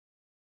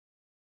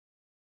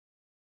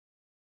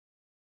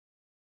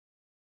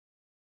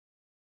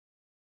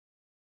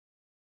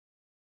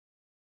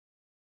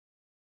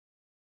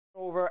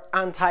Over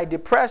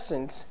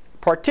antidepressants,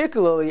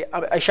 particularly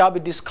I shall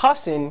be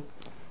discussing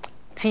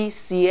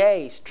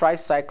TCAs,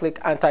 tricyclic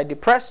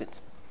antidepressants.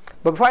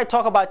 But before I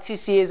talk about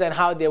TCAs and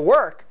how they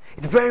work,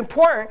 it's very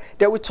important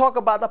that we talk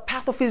about the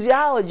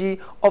pathophysiology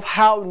of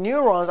how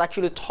neurons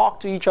actually talk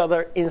to each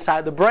other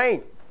inside the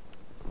brain.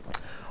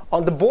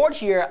 On the board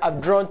here,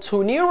 I've drawn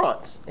two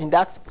neurons, and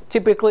that's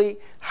typically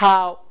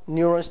how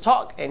neurons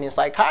talk. And in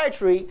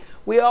psychiatry,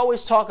 we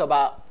always talk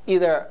about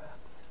either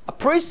a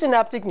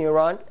presynaptic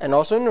neuron, and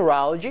also in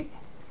neurology,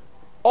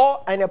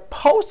 or a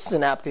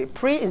postsynaptic.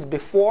 Pre is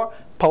before,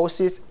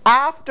 post is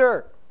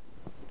after.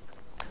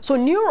 So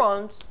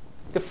neurons,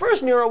 the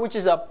first neuron, which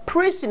is a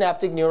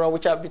presynaptic neuron,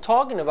 which I'll be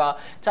talking about,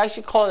 it's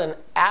actually called an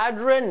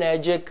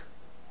adrenergic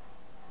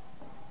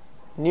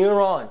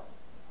neuron.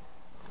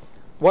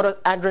 What does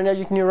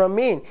adrenergic neuron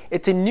mean?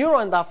 It's a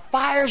neuron that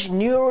fires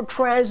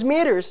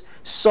neurotransmitters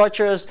such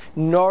as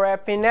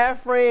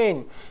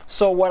norepinephrine.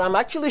 So what I'm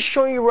actually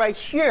showing you right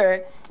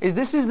here is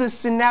this is the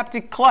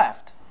synaptic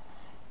cleft.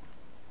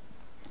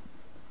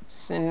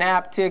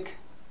 Synaptic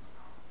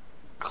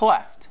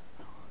cleft.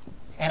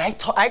 And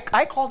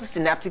I call the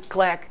synaptic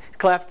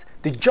cleft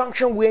the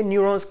junction where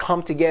neurons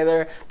come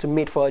together to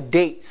meet for a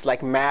date. It's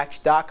like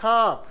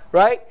Match.com,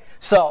 right?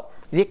 So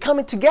they're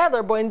coming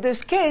together, but in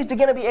this case, they're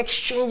going to be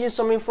exchanging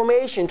some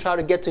information, trying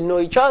to get to know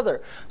each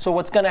other. So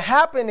what's going to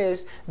happen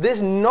is this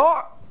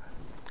adrenergic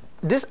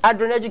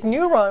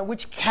neuron,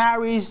 which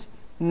carries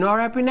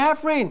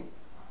norepinephrine,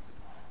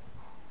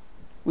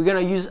 we're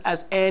going to use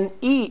as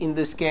NE in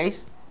this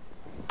case.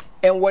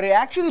 And what it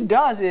actually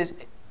does is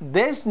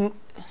this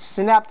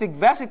synaptic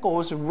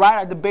vesicles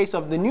right at the base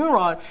of the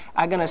neuron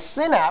are going to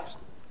synapse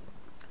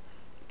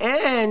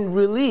and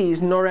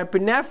release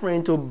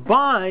norepinephrine to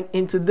bind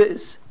into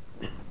this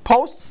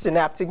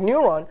postsynaptic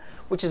neuron,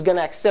 which is going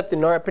to accept the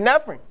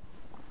norepinephrine.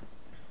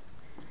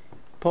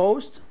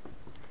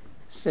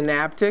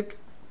 Postsynaptic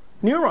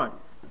neuron.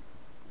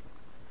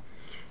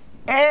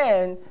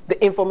 And the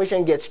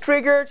information gets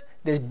triggered,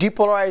 there's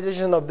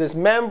depolarization of this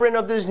membrane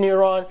of this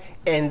neuron,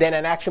 and then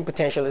an action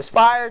potential is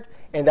fired,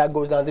 and that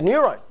goes down the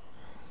neuron.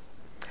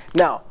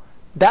 Now,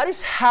 that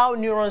is how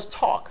neurons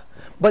talk.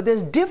 But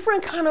there's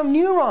different kind of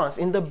neurons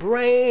in the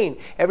brain.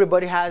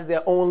 Everybody has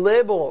their own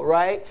label,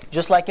 right?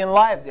 Just like in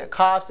life, they're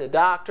cops, they're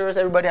doctors,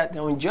 everybody has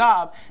their own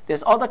job.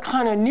 There's other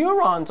kind of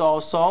neurons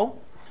also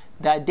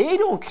that they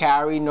don't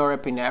carry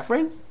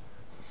norepinephrine.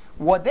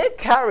 What they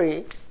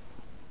carry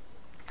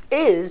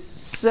is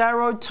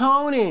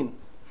serotonin.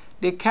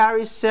 They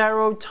carry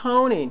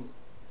serotonin.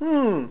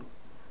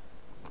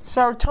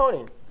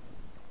 Serotonin.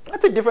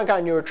 That's a different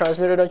kind of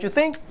neurotransmitter, don't you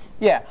think?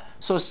 Yeah.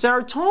 So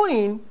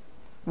serotonin,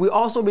 we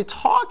also be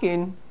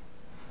talking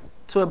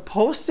to a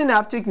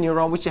postsynaptic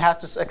neuron, which has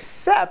to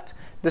accept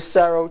the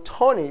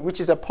serotonin, which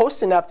is a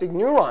postsynaptic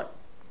neuron.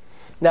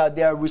 Now,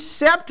 there are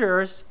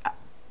receptors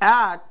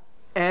at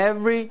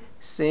every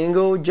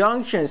single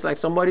junction. It's like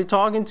somebody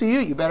talking to you.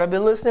 You better be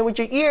listening with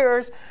your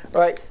ears,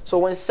 right? So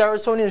when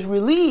serotonin is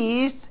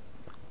released,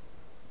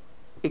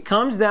 it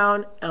comes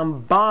down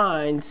and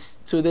binds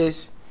to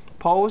this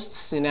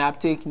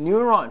postsynaptic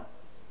neuron,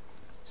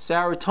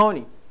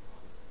 serotonin,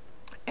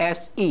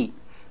 SE.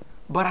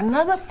 But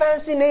another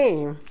fancy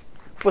name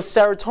for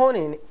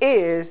serotonin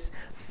is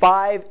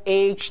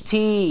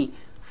 5-HT.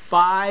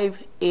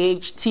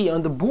 5-HT.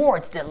 On the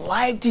boards, they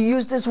like to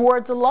use these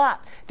words a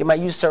lot. They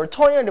might use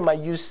serotonin, or they might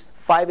use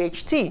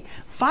 5-HT.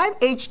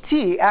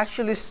 5-HT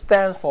actually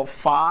stands for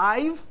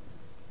 5.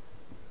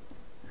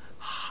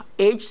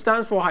 H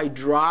stands for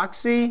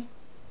hydroxy.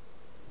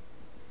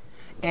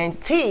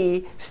 And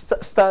T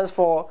stands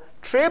for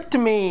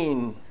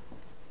tryptamine.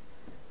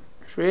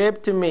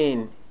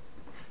 Tryptamine.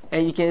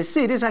 And you can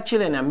see this is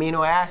actually an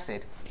amino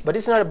acid. But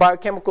it's not a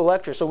biochemical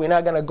lecture, so we're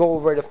not going to go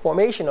over the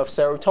formation of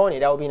serotonin.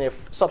 That will be in the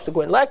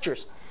subsequent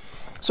lectures.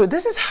 So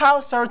this is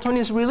how serotonin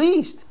is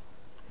released.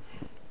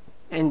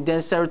 And then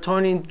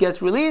serotonin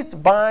gets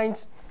released,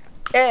 binds,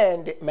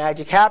 and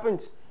magic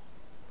happens.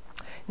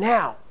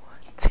 Now,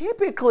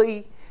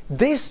 typically,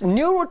 this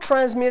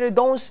neurotransmitter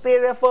don't stay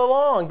there for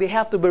long. They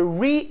have to be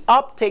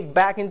reuptake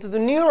back into the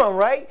neuron,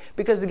 right?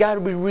 Because they got to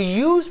be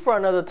reused for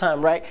another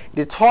time, right?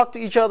 They talk to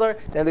each other,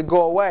 then they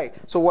go away.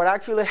 So what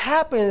actually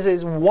happens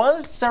is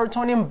once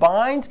serotonin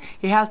binds,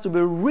 it has to be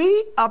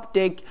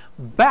reuptake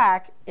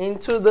back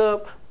into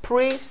the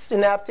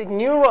presynaptic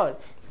neuron.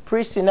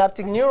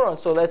 Presynaptic neuron.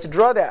 So let's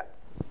draw that.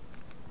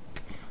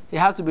 It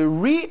has to be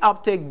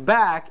reuptake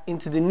back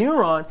into the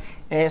neuron,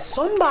 and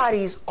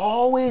somebody's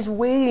always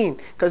waiting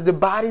because the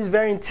body is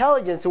very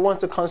intelligent. It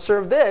wants to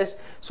conserve this.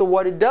 So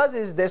what it does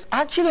is there's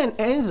actually an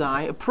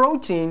enzyme, a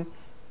protein,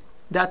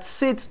 that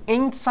sits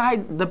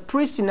inside the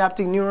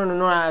presynaptic neuron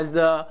known as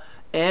the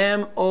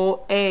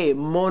MOA,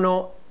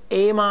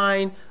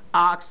 monoamine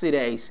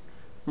oxidase.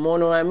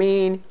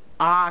 Monoamine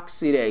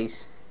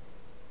oxidase.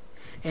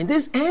 And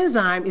this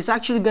enzyme is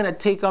actually going to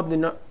take up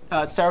the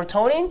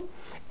serotonin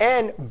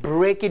and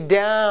break it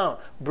down,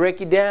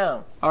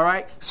 all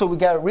right? So we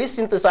got to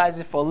resynthesize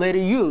it for later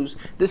use.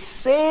 The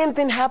same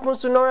thing happens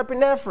to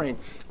norepinephrine.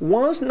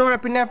 Once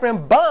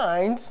norepinephrine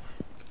binds,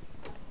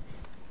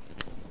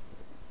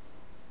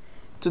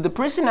 to the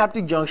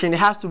presynaptic junction, it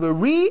has to be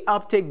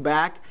reuptake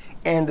back,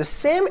 and the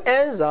same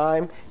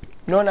enzyme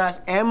known as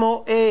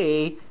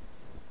MOA,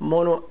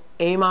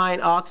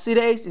 monoamine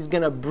oxidase, is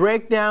going to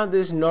break down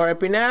this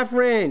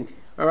norepinephrine.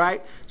 All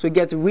right, so it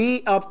gets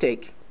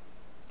reuptake.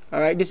 All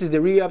right, this is the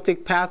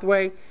reuptake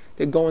pathway.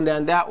 They're going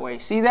down that way.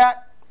 See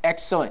that?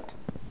 Excellent.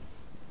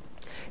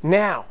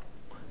 Now,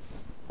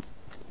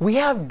 we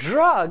have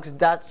drugs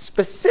that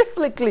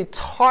specifically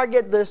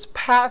target these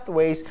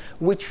pathways,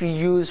 which we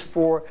use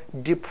for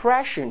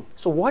depression.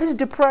 So what is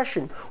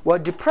depression? Well,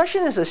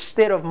 depression is a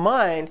state of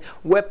mind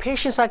where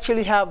patients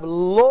actually have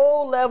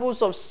low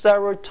levels of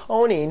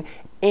serotonin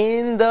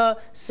in the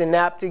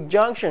synaptic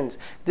junctions.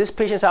 These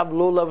patients have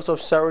low levels of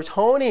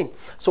serotonin.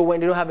 So when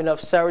they don't have enough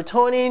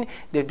serotonin,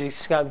 they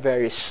become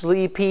very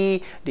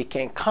sleepy, they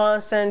can't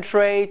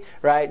concentrate,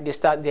 right?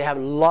 They have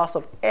loss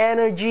of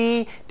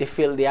energy, they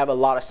feel they have a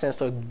lot of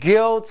sense of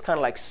guilt, kind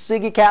of like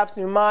Siggy Cap's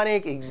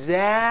mnemonic.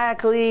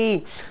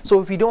 Exactly. So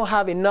if you don't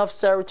have enough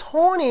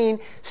serotonin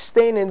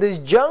staying in this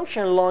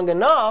junction long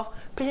enough,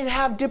 patients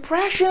have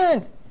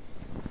depression.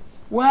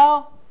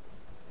 Well,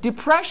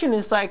 depression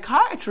in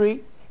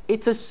psychiatry,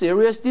 it's a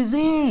serious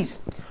disease.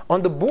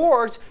 On the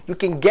boards, you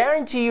can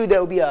guarantee you there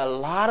will be a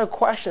lot of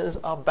questions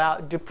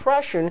about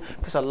depression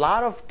because a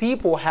lot of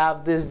people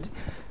have this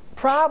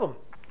problem.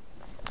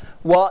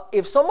 Well,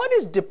 if someone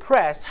is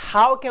depressed,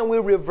 how can we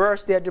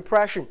reverse their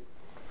depression?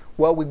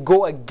 Well, we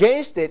go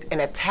against it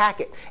and attack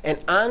it, and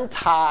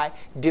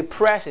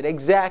anti-depress it.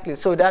 Exactly.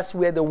 So that's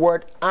where the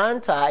word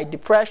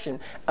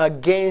anti-depression,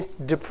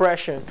 against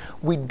depression.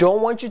 We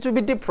don't want you to be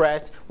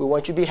depressed. We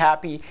want you to be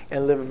happy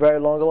and live a very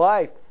long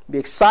life. Be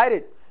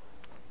excited.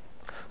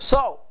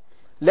 So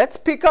let's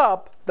pick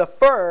up the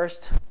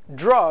first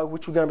drug,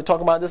 which we're going to be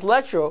talking about in this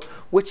lecture,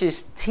 which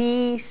is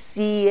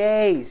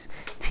TCAs.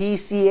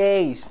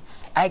 TCAs.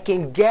 I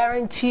can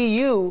guarantee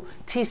you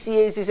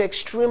TCAs is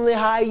extremely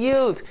high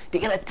yield.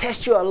 They're going to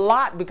test you a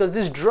lot because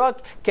this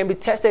drug can be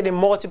tested in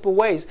multiple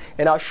ways,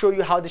 and I'll show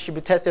you how this should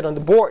be tested on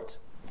the boards.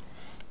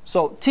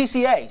 So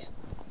TCAs.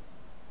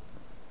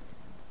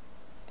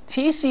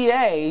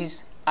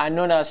 TCAs are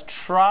known as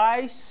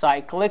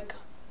tricyclic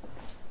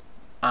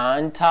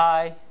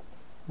antidepressant.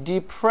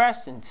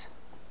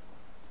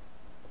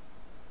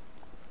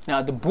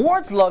 Now the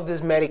boards love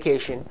this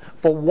medication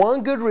for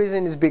one good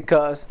reason, is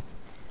because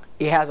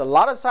it has a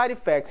lot of side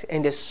effects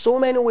and there's so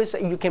many ways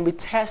that you can be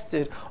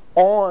tested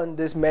on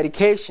these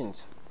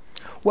medications.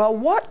 Well,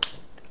 what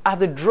are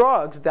the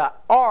drugs that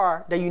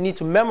you need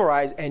to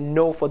memorize and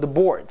know for the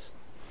boards?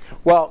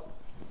 Well,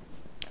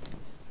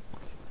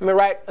 let me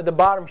write at the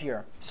bottom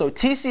here. So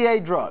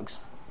TCA drugs,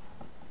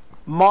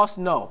 must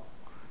know.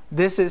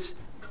 This is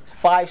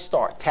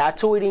 5-star.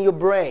 Tattoo it in your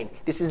brain.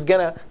 This is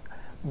gonna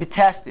be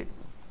tested.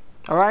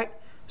 All right.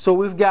 So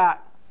we've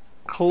got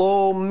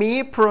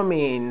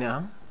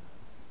clomipramine,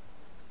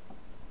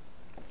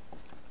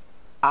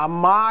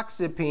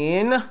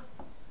 amoxicillin,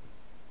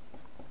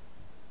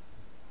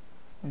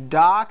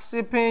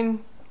 doxepin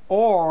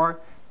or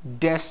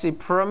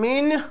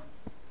desipramine,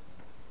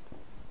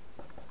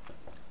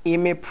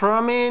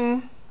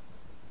 imipramine,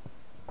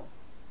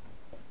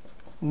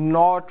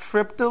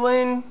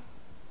 nortriptyline,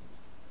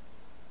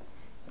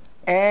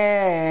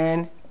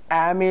 and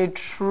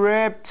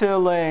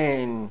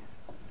amitriptyline.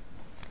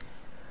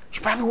 You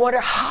probably wonder,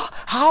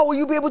 how will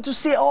you be able to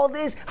say all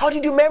this? How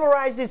did you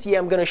memorize this? Yeah,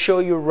 I'm going to show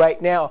you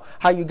right now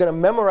how you're going to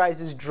memorize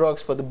these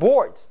drugs for the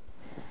boards.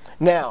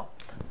 Now,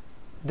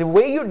 the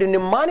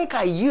mnemonic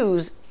I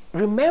use,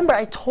 remember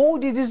I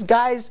told you these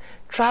guys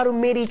try to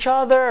meet each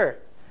other.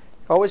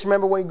 Always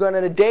remember when you're going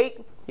on a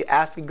date, you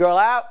ask a girl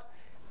out,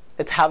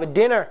 let's have a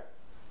dinner.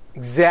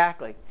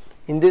 Exactly.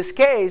 In this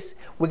case,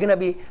 we're going to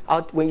be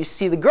out. When you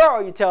see the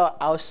girl, you tell her,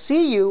 I'll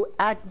see you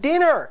at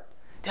dinner.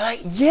 They're like,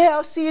 yeah,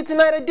 I'll see you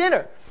tonight at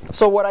dinner.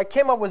 So what I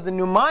came up with the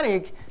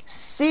mnemonic,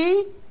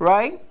 C,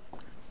 right?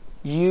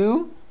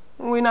 U,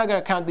 we're not going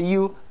to count the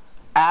U,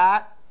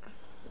 at,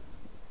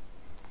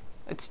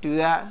 let's do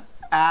that,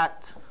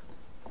 at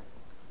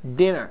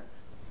dinner.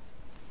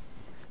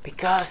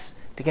 Because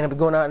they're going to be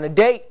going out on a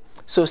date.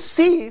 So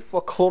C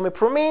for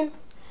clomipramine,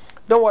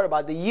 don't worry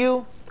about the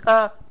U,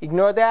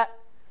 ignore that.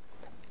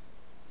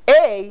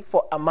 A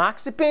for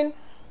amoxicillin.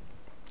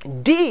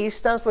 D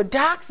stands for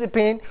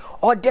doxepin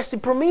or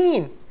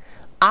desipramine.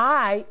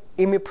 I,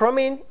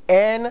 imipramine,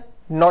 and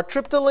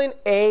nortriptyline,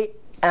 A,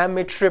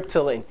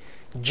 amitriptyline.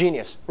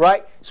 Genius,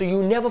 right? So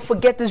you never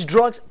forget these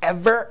drugs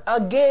ever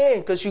again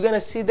because you're going to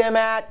see them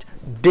at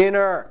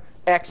dinner.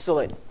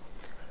 Excellent.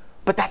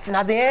 But that's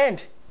not the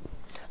end.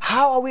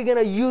 How are we going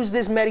to use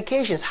these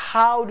medications?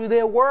 How do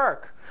they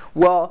work?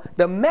 Well,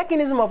 the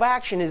mechanism of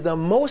action is the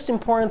most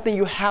important thing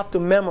you have to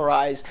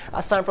memorize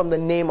aside from the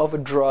name of a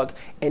drug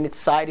and its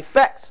side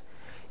effects.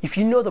 If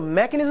you know the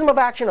mechanism of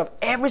action of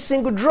every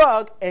single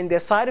drug and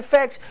their side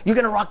effects, you're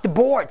going to rock the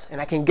boards.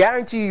 And I can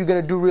guarantee you're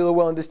going to do really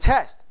well in this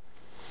test.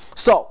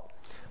 So,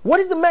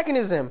 what is the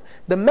mechanism?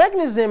 The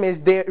mechanism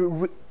is they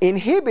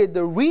inhibit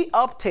the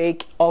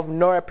reuptake of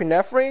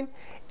norepinephrine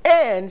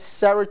and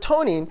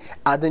serotonin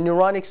at the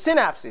neuronic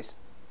synapses.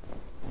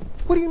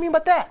 What do you mean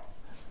by that?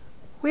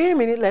 Wait a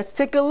minute, let's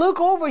take a look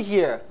over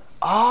here.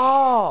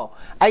 Oh,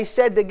 I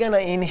said they're going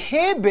to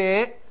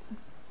inhibit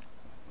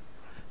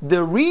the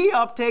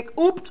reuptake.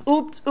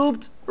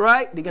 Oops,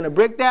 right? They're going to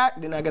break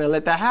that. They're not going to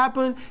let that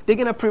happen. They're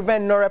going to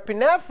prevent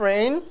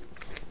norepinephrine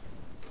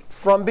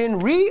from being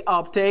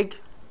reuptake.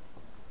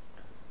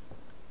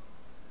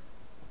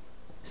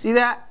 See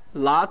that?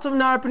 Lots of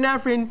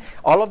norepinephrine.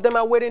 All of them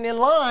are waiting in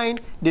line.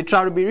 They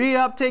try to be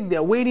reuptake.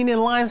 They're waiting in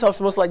line, so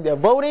it's almost like they're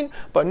voting.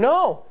 But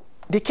no,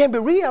 they can't be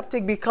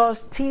reuptake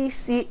because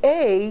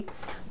TCA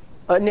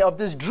of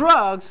these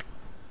drugs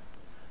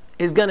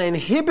is going to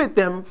inhibit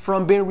them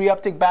from being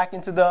reuptake back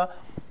into the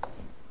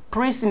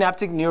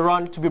presynaptic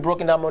neuron to be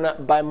broken down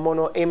by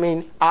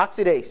monoamine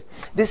oxidase.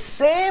 The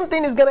same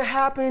thing is going to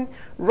happen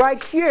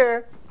right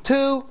here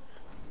to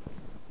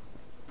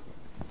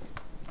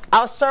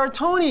our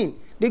serotonin.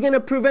 They're going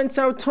to prevent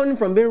serotonin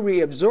from being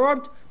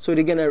reabsorbed, so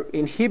they're going to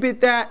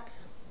inhibit that.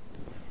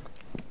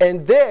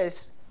 And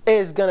this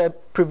is going to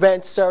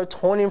prevent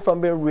serotonin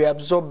from being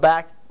reabsorbed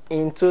back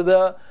into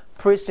the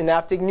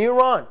presynaptic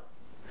neuron.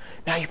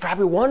 Now you're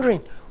probably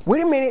wondering,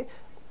 wait a minute,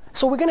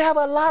 so we're going to have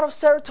a lot of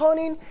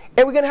serotonin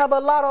and we're going to have a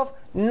lot of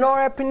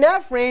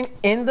norepinephrine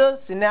in the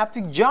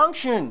synaptic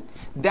junction.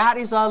 That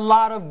is a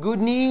lot of good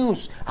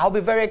news. I'll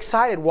be very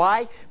excited.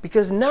 Why?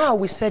 Because now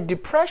we said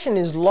depression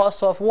is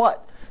loss of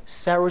what?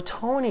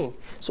 Serotonin.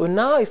 So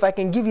now if I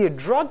can give you a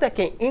drug that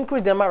can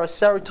increase the amount of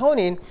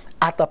serotonin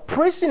at the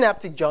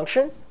presynaptic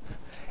junction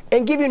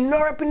and give you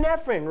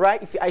norepinephrine,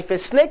 right? If a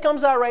snake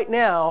comes out right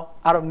now,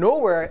 out of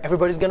nowhere,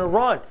 everybody's going to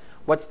run.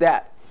 What's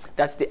that?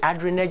 That's the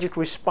adrenergic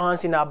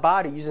response in our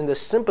body using the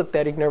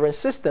sympathetic nervous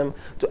system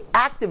to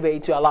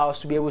activate to allow us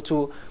to be able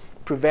to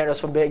prevent us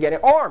from getting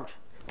armed.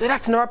 So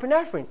that's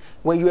norepinephrine.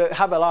 When you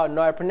have a lot of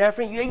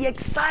norepinephrine, you're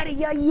excited.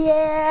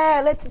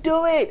 Yeah, let's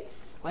do it.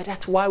 Well,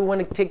 that's why we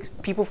want to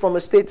take people from a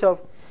state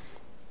of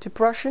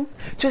depression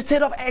to a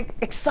state of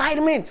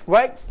excitement,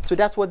 right? So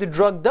that's what the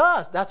drug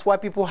does. That's why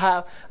people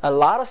have a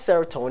lot of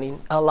serotonin,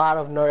 a lot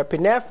of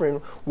norepinephrine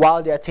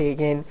while they're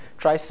taking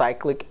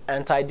tricyclic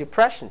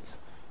antidepressants.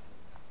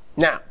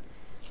 Now,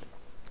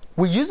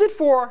 we use it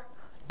for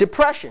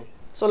depression.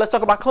 So let's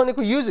talk about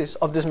clinical uses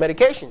of this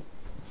medication.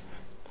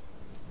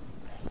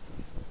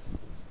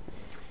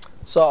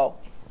 So,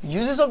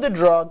 uses of the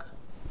drug.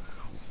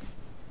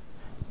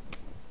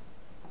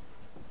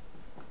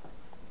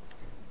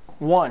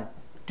 One,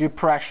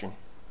 depression.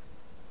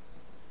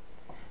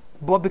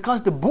 But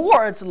because the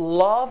boards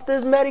love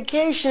this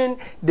medication,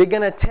 they're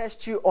going to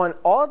test you on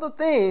all the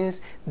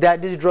things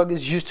that this drug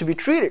is used to be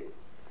treated.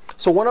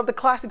 So one of the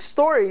classic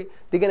story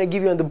they're going to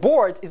give you on the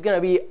board is going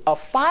to be a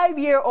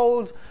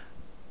 5-year-old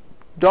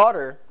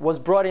daughter was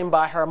brought in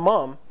by her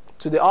mom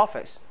to the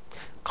office,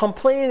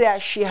 complaining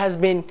that she has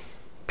been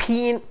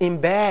peeing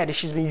in bed,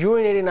 she's been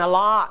urinating a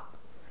lot.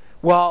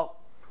 Well,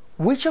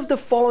 which of the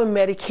following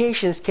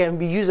medications can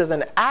be used as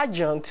an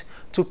adjunct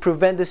to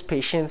prevent these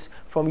patients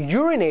from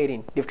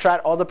urinating? They've tried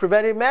all the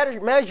preventive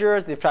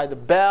measures. They've tried the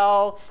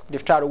bell.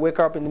 They've tried to wake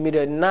her up in the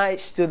middle of the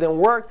night. Still didn't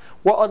work.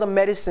 What other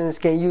medicines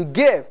can you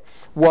give?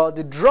 Well,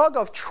 the drug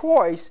of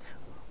choice,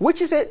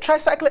 which is a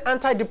tricyclic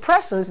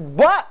antidepressants,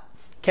 but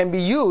can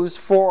be used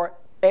for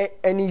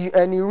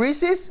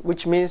enuresis,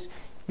 which means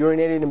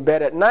urinating in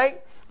bed at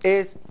night,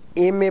 is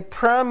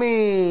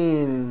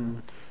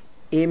imipramine.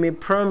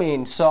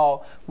 Imipramine.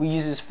 So we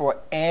use this for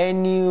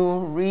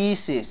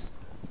enuresis,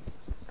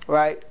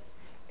 right?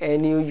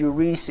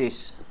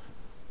 Enuresis.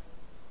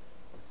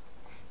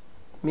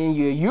 Mean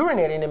you're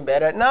urinating in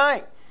bed at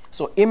night.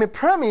 So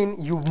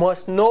imipramine, you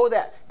must know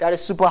that. That is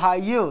super high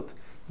yield.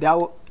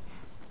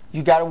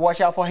 You got to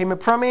watch out for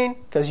imipramine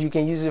because you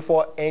can use it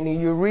for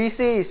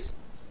enuresis.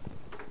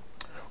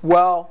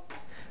 Well,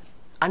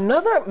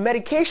 another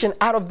medication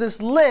out of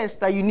this list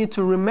that you need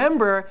to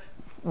remember,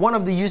 one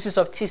of the uses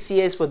of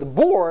TCAs for the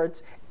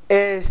boards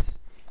is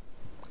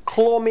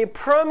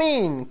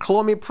clomipramine.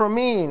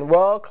 Clomipramine.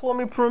 Well,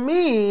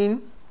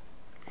 clomipramine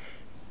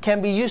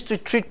can be used to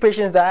treat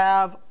patients that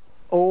have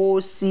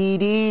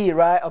OCD,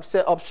 right?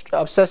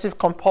 Obsessive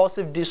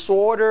compulsive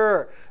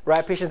disorder,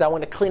 right? Patients that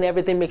want to clean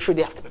everything, make sure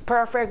they have to be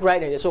perfect,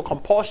 right? And there's no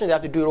compulsion, they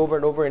have to do it over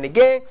and over and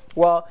again.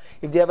 Well,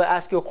 if they ever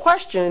ask you a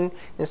question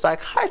in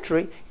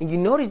psychiatry, and you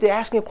notice they're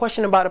asking a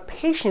question about a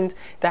patient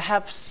that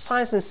have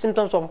signs and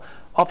symptoms of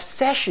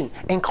obsession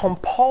and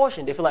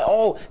compulsion. They feel like,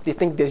 oh, they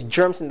think there's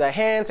germs in their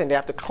hands and they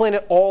have to clean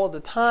it all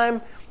the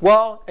time.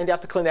 Well, and they have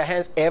to clean their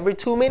hands every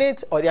 2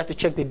 minutes, or they have to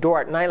check the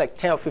door at night like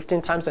 10 or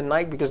 15 times a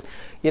night because,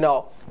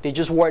 they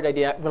just worried that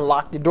they haven't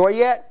locked the door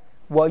yet.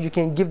 Well, you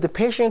can give the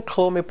patient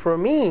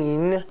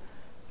clomipramine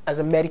as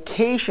a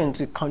medication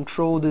to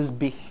control this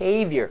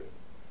behavior.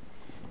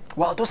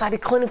 Well, those are the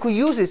clinical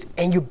uses,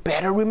 and you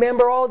better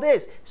remember all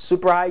this.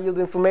 Super high yield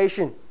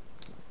information.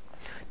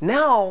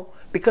 Now,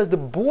 because the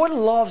board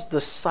loves the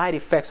side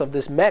effects of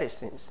these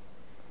medicines,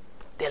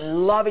 they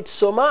love it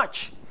so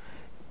much,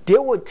 they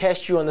will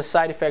test you on the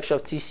side effects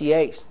of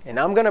TCAs. And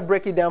I'm going to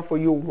break it down for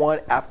you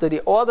one after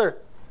the other.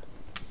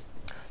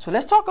 So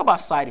let's talk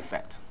about side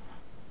effects.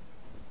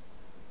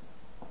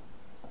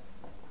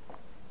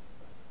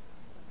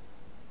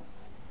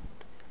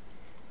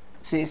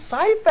 See,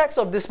 side effects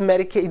of this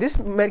medication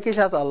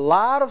has a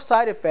lot of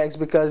side effects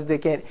because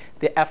they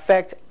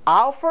affect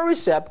alpha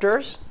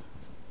receptors.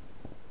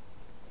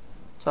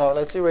 So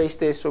let's erase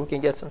this so we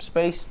can get some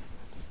space.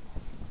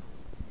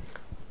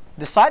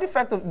 The side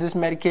effect of this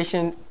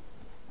medication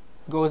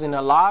goes in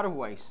a lot of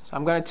ways. So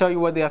I'm going to tell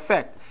you what they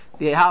affect.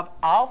 They have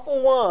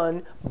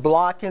alpha-1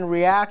 blocking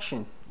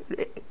reaction.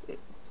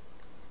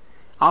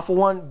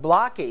 Alpha-1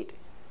 blockade.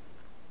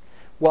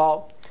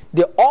 Well,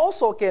 they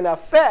also can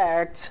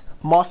affect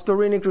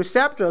muscarinic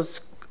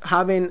receptors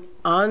having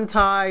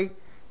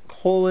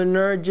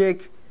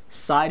anticholinergic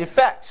side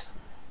effects.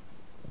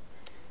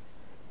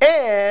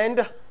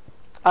 And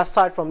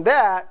aside from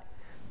that,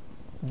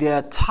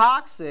 they're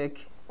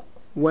toxic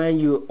when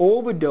you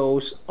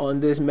overdose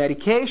on this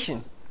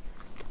medication.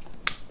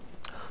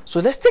 So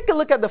let's take a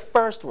look at the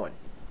first one.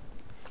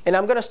 And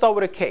I'm going to start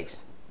with a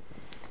case.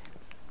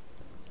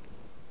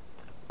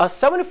 A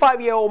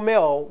 75-year-old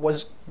male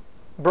was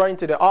brought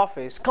into the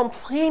office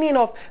complaining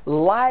of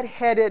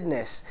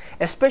lightheadedness,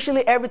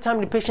 especially every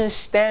time the patient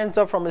stands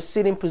up from a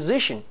sitting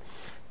position.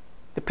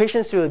 The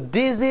patient feels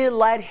dizzy,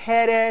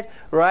 lightheaded,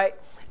 right?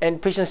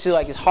 And patients feel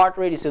like his heart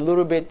rate is a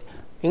little bit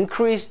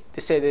increased.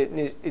 They say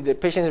that the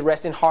patient's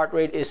resting heart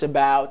rate is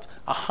about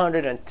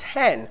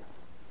 110.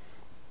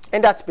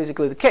 And that's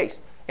basically the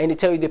case. And they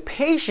tell you the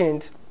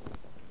patient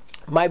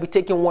might be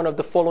taking one of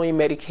the following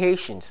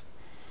medications.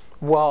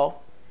 Well,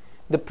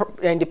 the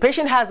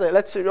patient has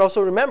let's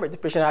also remember, the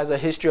patient has a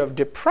history of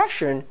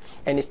depression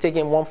and is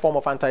taking one form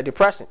of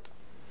antidepressant.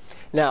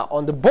 Now,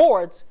 on the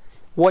boards,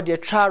 what they're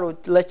trying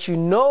to let you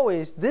know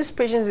is this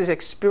patient is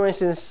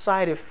experiencing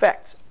side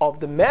effects of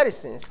the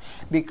medicines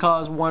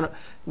because when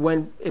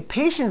a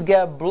patient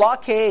gets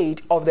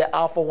blockade of the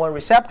alpha-1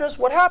 receptors,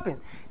 what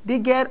happens? They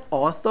get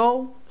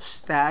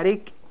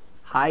orthostatic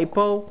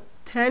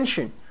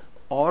hypotension.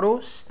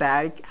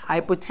 Orthostatic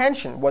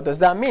hypotension. What does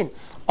that mean?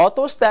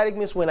 Orthostatic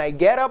means when I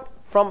get up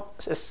from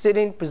a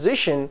sitting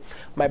position,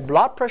 my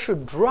blood pressure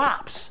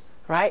drops,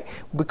 right?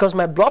 Because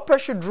my blood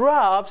pressure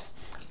drops,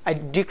 I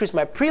decrease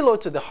my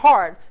preload to the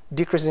heart,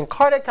 decreasing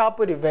cardiac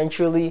output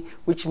eventually,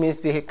 which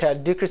means they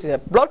can decrease the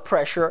blood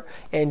pressure,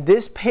 and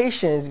these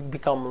patients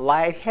become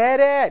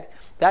lightheaded.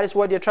 That is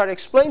what they're trying to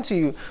explain to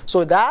you.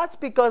 So that's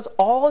because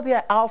all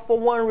their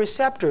alpha-1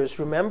 receptors,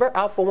 remember,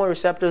 alpha-1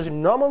 receptors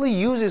normally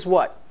uses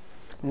what?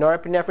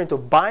 Norepinephrine to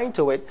bind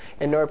to it,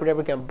 and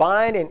norepinephrine can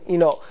bind and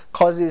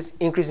causes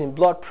increase in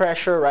blood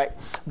pressure, right?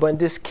 But in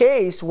this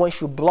case, once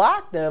you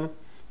block them,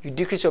 you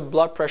decrease your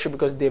blood pressure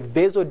because they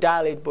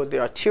vasodilate both the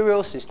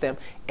arterial system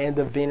and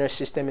the venous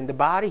system in the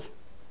body.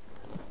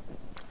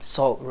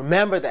 So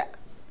remember that.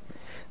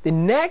 The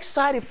next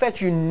side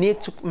effect you need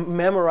to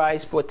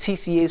memorize for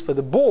TCAs for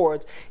the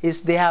boards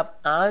is they have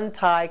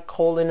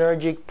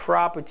anticholinergic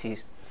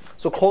properties.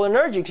 So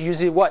cholinergics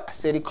usually what?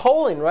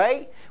 Acetylcholine,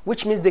 right?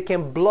 Which means they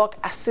can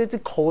block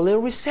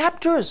acetylcholine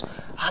receptors.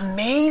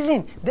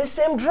 Amazing. The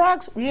same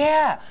drugs?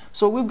 Yeah.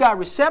 So we've got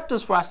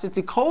receptors for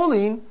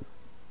acetylcholine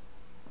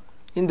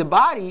in the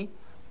body,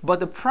 but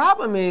the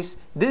problem is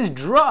these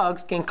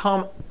drugs can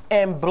come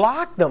and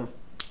block them.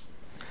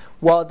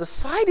 Well, the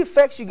side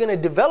effects you're going to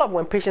develop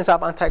when patients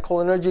have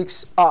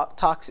anticholinergic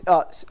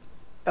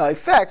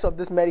effects of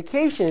these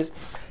medications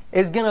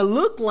is going to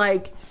look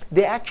like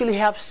they actually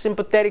have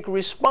sympathetic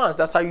response.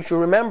 That's how you should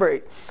remember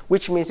it,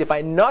 which means if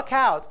I knock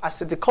out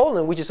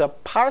acetylcholine, which is a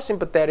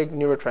parasympathetic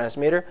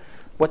neurotransmitter,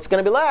 what's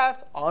going to be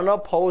left?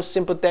 Unopposed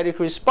sympathetic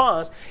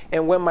response.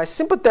 And when my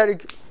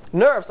sympathetic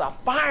nerves are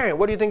firing,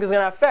 what do you think is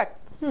going to affect?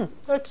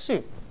 Let's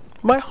see.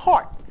 My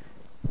heart.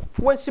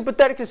 When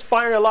sympathetic is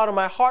firing a lot on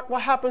my heart,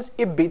 what happens?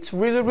 It beats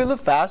really, really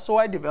fast, so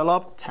I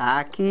develop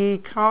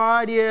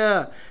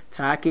tachycardia.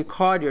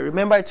 Tachycardia.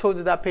 Remember I told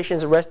you that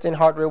patient's resting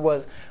heart rate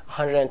was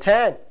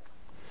 110.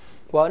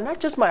 Well, not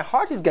just my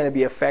heart is going to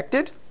be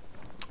affected,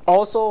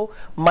 also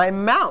my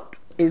mouth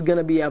is going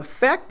to be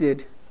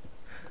affected.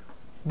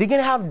 They're going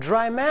to have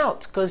dry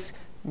mouth because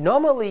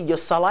normally your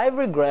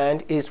salivary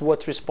gland is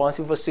what's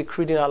responsible for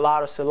secreting a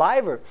lot of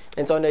saliva.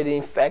 And it's under the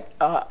effect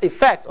of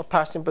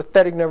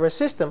parasympathetic nervous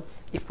system.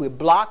 If we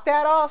block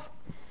that off,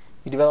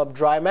 you develop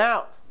dry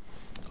mouth.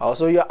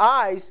 Also your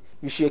eyes,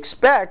 you should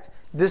expect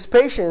this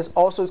patient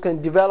also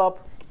can develop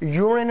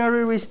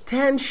urinary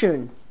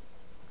retention.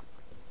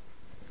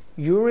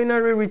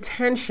 Urinary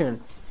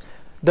retention.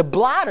 The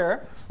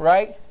bladder,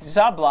 right? This is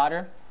our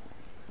bladder.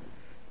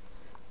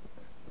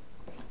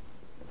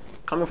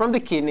 Coming from the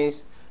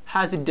kidneys,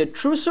 has a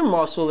detrusor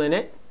muscle in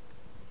it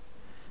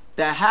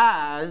that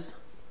has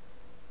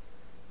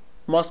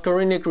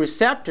muscarinic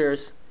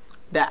receptors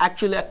that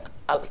actually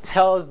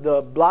tells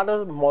the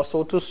bladder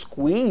muscle to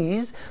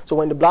squeeze. So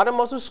when the bladder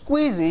muscle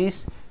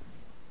squeezes,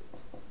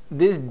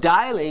 this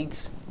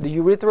dilates, the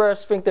urethral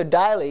sphincter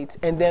dilates,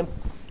 and then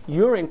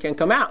urine can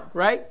come out,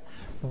 right?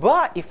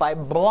 But if I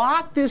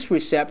block these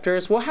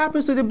receptors, what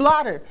happens to the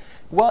bladder?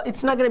 Well,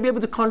 it's not going to be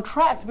able to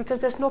contract because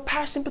there's no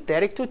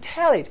parasympathetic to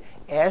tell it.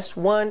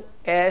 S1,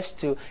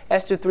 S2,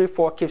 S2, 3,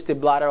 4 keeps the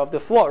bladder off the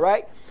floor,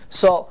 right?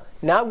 So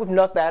now we've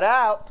knocked that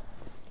out.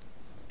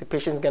 the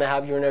patient's going to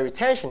have urinary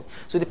retention.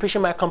 So the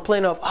patient might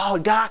complain of, oh,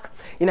 doc,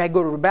 I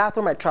go to the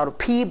bathroom, I try to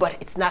pee, but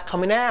it's not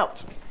coming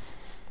out.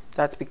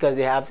 That's because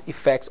they have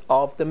effects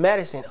of the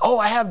medicine. Oh,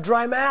 I have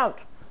dry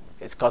mouth.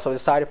 It's because of the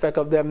side effect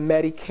of their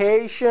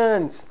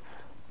medications.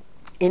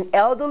 In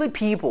elderly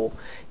people,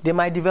 they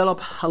might develop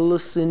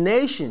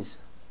hallucinations.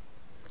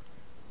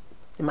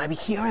 They might be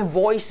hearing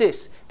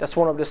voices. That's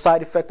one of the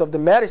side effects of the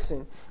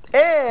medicine.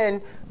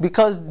 And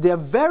because they're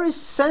very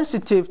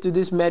sensitive to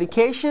these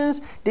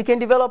medications, they can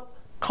develop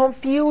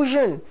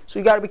confusion. So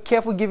you got to be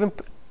careful giving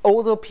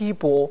older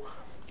people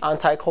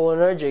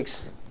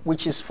anticholinergics,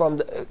 which is from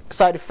the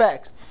side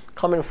effects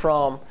coming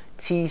from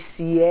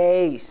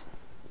TCAs.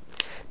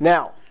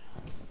 Now,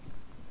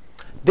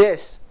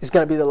 this is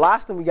going to be the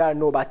last thing we got to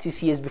know about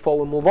TCAs before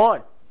we move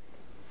on.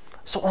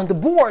 So on the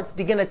boards,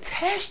 they're going to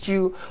test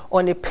you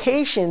on a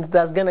patient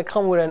that's going to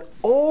come with an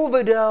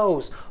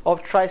overdose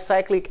of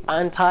tricyclic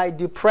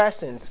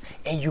antidepressants.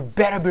 And you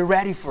better be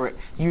ready for it.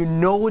 You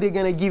know they're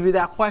going to give you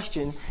that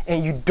question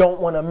and you don't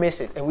want to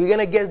miss it. And we're going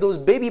to get those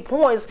baby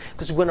points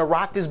because we're going to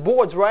rock these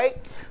boards, right?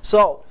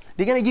 So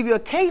they're going to give you a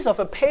case of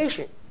a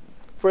patient.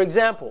 For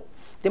example,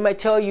 they might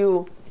tell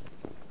you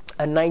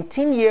a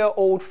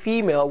 19-year-old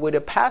female with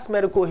a past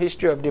medical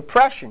history of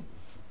depression.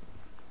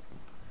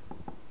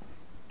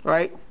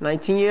 Right?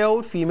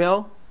 19-year-old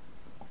female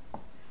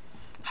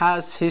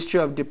has history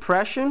of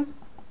depression,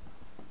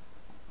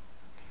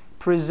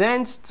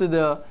 presents to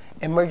the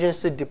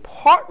emergency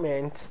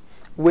department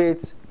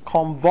with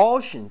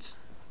convulsions.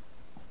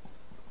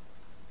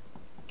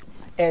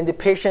 And the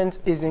patient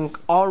is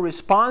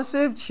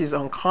unresponsive, she's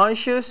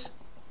unconscious,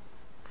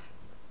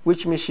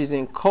 which means she's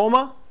in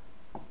coma.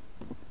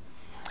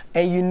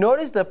 And you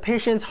notice the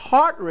patient's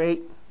heart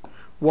rate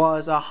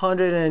was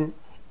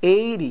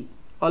 180.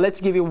 Or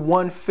let's give it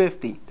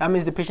 150. That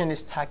means the patient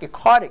is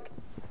tachycardic.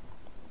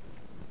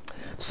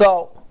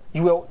 So,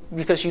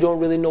 because you don't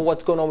really know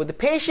what's going on with the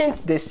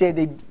patient, they say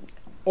they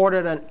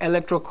ordered an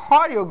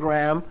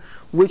electrocardiogram,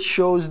 which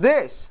shows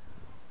this.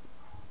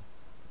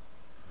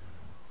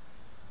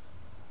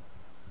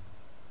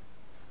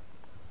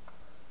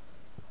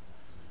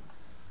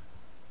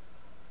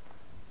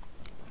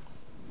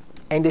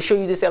 And they show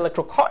you this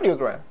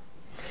electrocardiogram.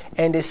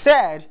 And they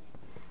said,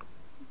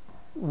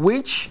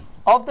 which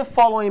of the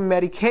following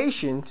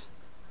medications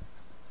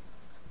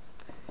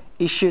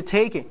is she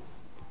taking?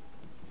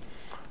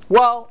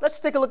 Well, let's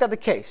take a look at the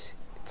case.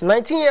 It's a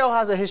 19-year-old,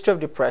 has a history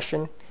of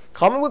depression,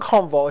 coming with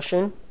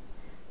convulsion,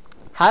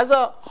 has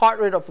a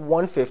heart rate of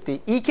 150.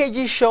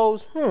 EKG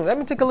shows, let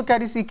me take a look at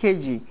this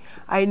EKG.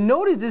 I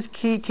noticed this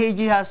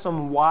EKG has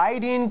some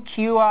widened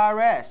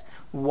QRS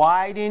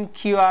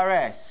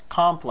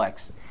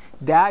complex.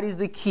 That is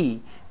the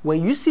key.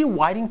 When you see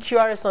widened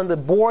QRS on the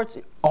boards,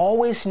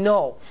 always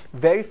know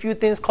very few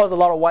things cause a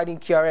lot of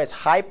widened QRS.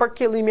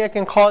 Hyperkalemia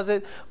can cause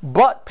it,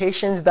 but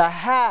patients that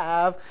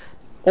have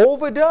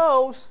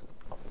overdose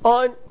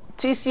on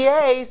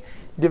TCAs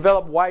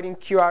develop widened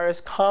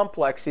QRS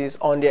complexes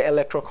on their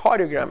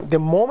electrocardiogram. The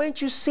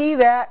moment you see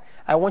that,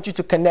 I want you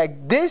to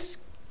connect this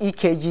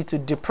EKG to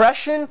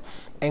depression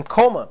and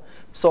coma.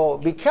 So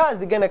because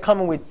they're going to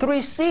come in with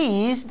 3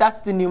 C's,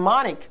 that's the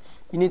mnemonic.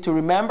 You need to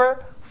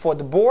remember for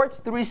the boards,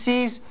 3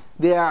 C's,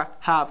 they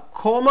have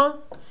coma,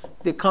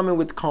 they come in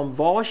with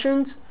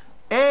convulsions,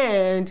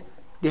 and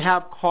they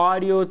have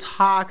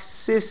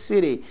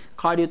cardiotoxicity.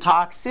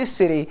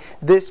 Cardiotoxicity,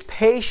 these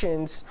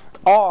patients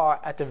are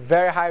at a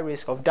very high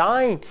risk of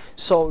dying.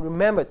 So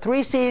remember,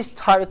 3 C's,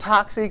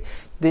 cardiotoxic,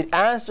 the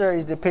answer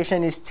is the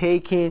patient is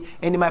taking,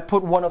 and they might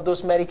put one of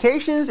those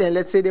medications, and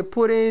let's say they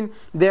put in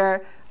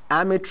their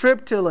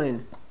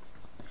amitriptyline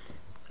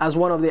as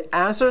one of the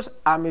answers.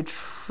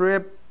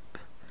 Amitriptyline.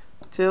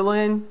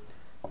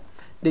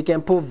 They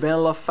can put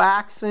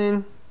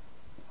venlafaxine.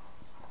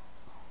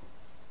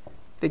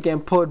 They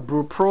can put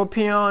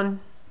bupropion,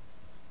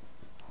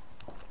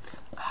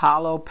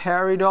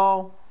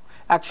 haloperidol.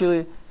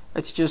 Actually,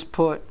 let's just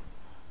put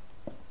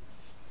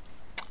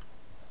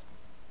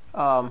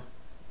let's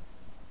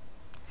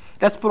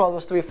put all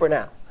those 3 for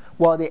now.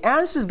 Well, the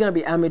answer is going to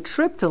be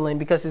amitriptyline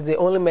because it's the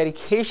only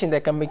medication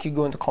that can make you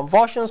go into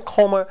convulsions,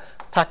 coma,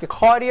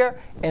 tachycardia,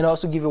 and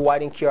also give you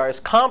widened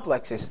QRS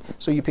complexes.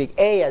 So you pick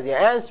A as your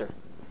answer.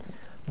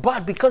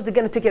 But because they're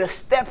going to take it a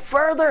step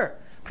further,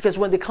 because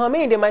when they come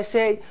in, they might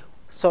say,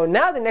 so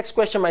now the next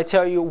question might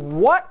tell you,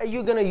 what are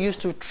you going to use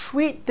to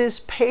treat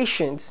these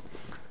patients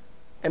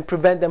and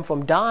prevent them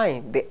from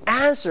dying? The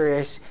answer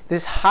is,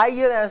 this high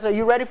yield answer,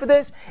 you ready for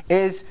this?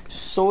 Is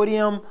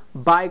sodium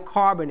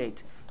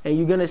bicarbonate. And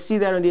you're going to see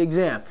that on the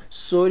exam.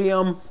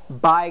 Sodium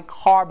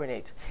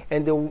bicarbonate.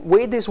 And the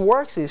way this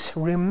works is,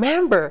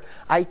 remember,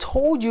 I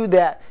told you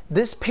that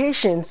these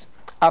patients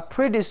are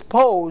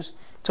predisposed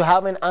to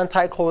having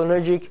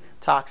anticholinergic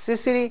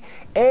toxicity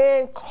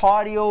and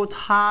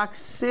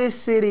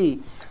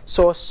cardiotoxicity.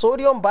 So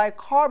sodium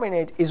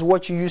bicarbonate is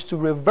what you use to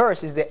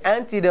reverse, is the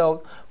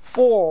antidote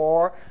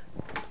for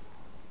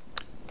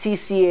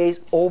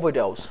TCA's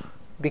overdose,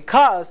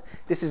 because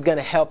this is going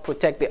to help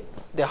protect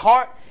the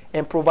heart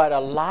and provide a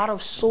lot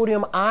of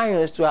sodium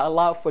ions to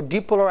allow for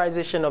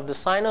depolarization of the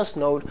sinus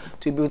node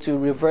to be able to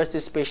reverse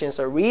this patient's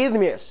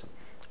arrhythmias.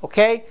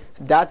 Okay,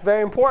 so that's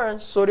very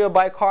important. Sodium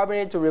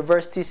bicarbonate to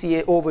reverse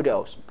TCA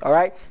overdose. All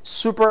right,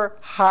 super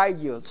high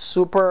yield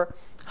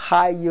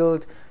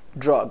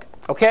drug.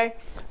 Okay,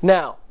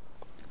 now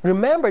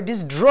remember,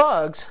 these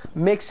drugs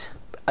makes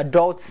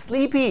adults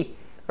sleepy,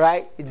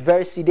 right? It's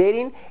very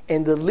sedating,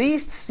 and the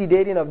least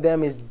sedating of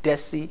them is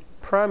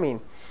desipramine.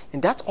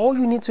 And that's all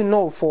you need to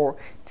know for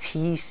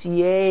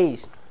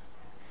TCAs.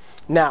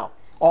 Now,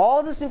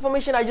 all this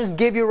information I just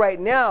gave you right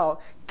now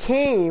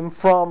came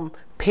from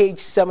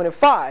page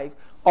 75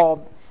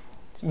 of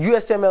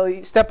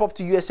USMLE, Step Up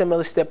to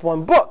USMLE Step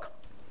 1 book,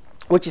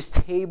 which is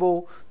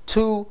table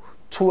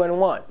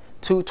 221.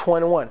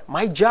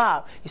 My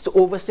job is to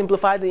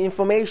oversimplify the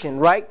information,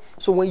 right?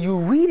 So when you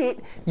read it,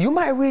 you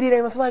might read it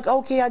and it's like,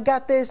 okay, I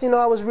got this,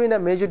 I was reading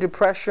that major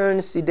depression,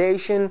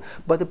 sedation,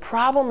 but the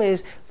problem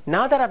is,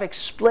 now that I've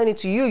explained it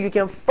to you, you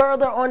can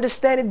further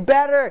understand it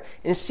better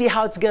and see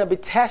how it's going to be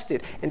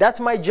tested. And that's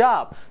my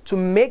job, to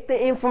make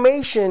the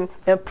information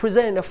and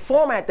present in a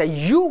format that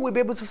you will be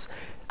able to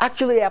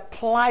actually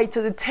apply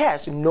to the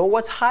test. You know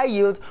what's high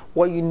yield,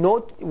 what you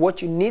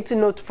need to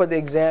know for the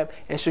exam,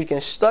 and so you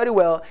can study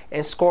well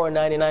and score a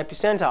 99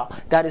 percentile.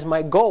 That is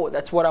my goal.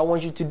 That's what I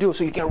want you to do,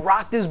 so you can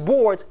rock these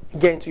boards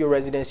and get into your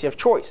residency of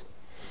choice.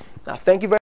 Now, thank you very much.